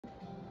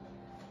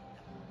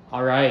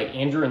Alright,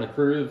 Andrew and the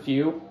crew of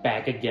you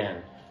back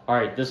again.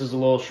 Alright, this is a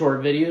little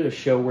short video to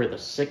show where the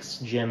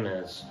 6th gym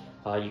is.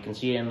 You can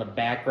see it in the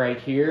back right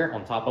here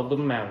on top of the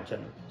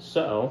mountain.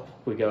 So,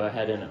 we go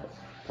ahead and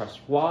press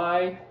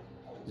Y,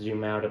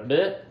 zoom out a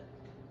bit,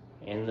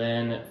 and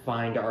then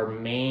find our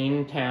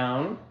main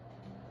town,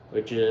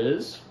 which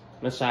is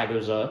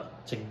Masagoza.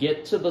 To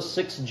get to the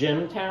 6th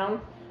gym town,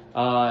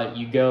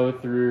 you go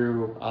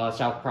through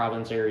South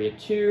Province Area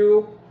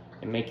 2,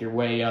 and make your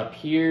way up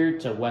here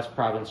to West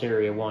Province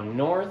Area 1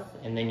 North,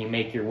 and then you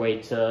make your way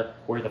to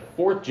where the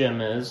 4th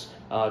gym is,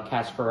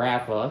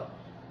 Kasparafa,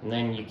 and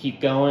then you keep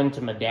going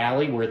to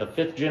Medali, where the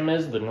 5th gym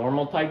is, the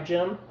normal type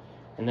gym,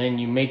 and then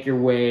you make your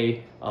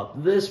way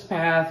up this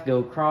path, go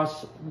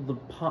across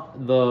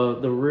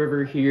the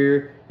river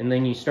here, and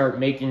then you start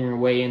making your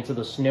way into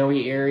the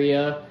snowy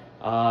area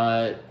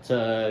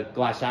to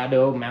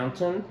Glasado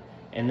Mountain.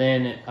 And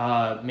then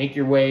make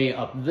your way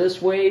up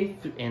this way,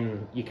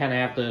 and you kind of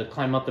have to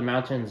climb up the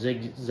mountain and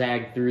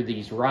zigzag through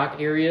these rock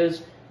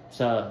areas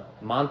to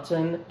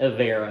Montan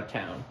Evera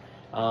town.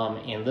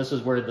 And this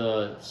is where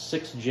the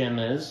 6th gym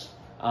is.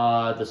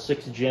 The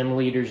 6th gym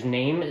leader's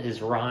name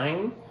is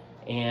Ryme,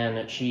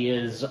 and she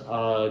is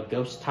a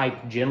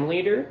ghost-type gym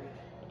leader.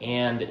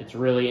 And it's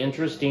really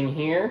interesting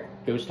here,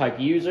 ghost-type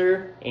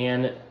user,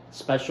 and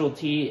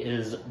specialty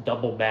is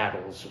double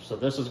battles. So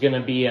this is going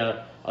to be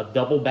a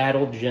double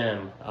battle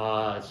gym.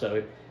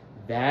 So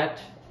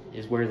that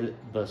is where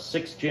the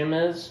 6th gym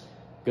is.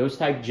 Ghost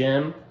type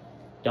gym,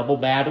 double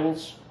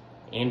battles.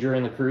 Andrew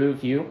and the crew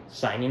of you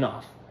signing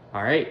off.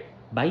 All right,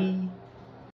 bye.